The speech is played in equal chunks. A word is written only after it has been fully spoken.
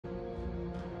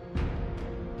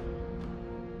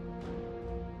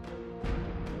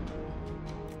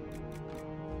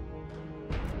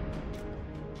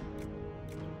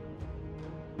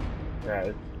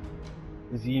Yeah,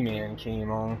 Z-Man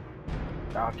came on.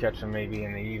 I'll catch him maybe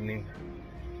in the evening.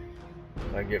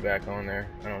 So I get back on there.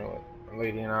 I don't know what.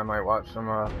 Lady and I might watch some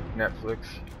Netflix.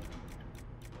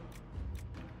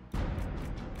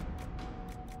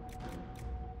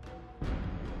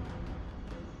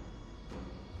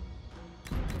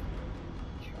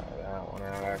 Try that one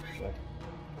out actually.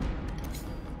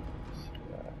 Let's see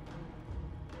that.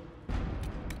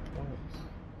 Points.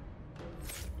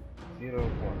 0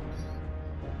 points.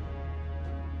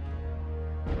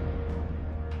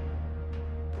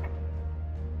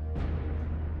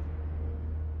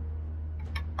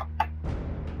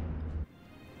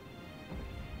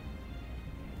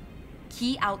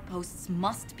 Key outposts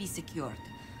must be secured.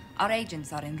 Our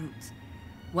agents are en route.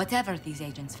 Whatever these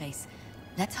agents face,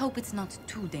 let's hope it's not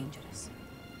too dangerous.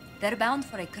 They're bound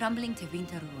for a crumbling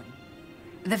Tevinter ruin.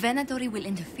 The Venatori will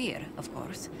interfere, of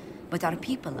course, but our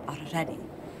people are ready.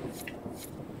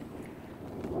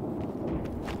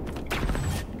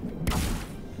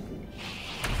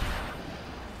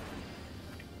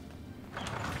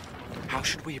 How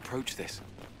should we approach this?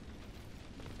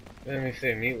 Let me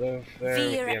say Meatloaf there,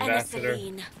 Veer the and ambassador.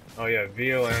 Celine. Oh yeah,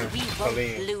 Veal and We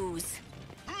Celine. won't lose.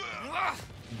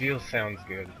 Veal sounds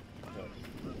good.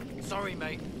 Sorry,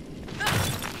 mate.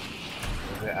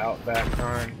 Is it Outback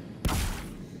time?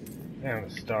 Man, I'm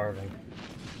starving.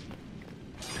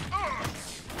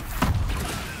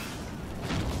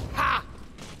 Ha!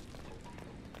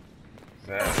 What's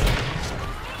that?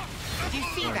 Did you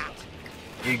see that?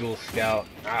 Eagle Scout.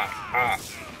 Ah.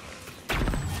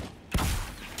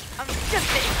 I'm just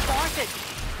getting started.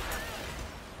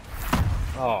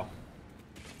 Oh.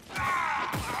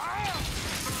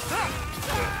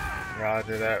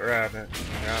 Roger that rabbit.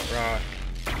 Got Rod.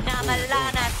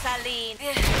 Namalana Saline.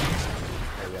 There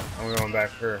you go. I'm going back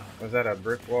for. Was that a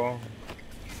brick wall?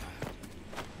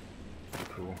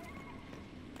 Cool.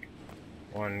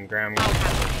 1 gram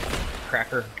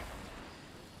cracker.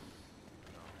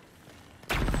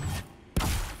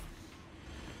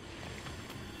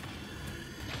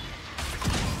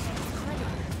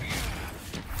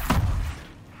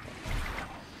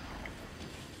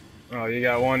 Oh, you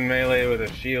got 1 melee with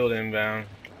a shield inbound.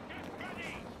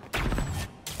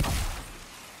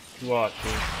 Watch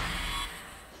it.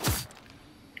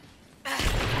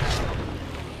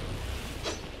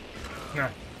 Nah.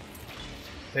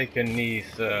 Take a knee,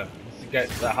 let's get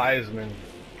the Heisman.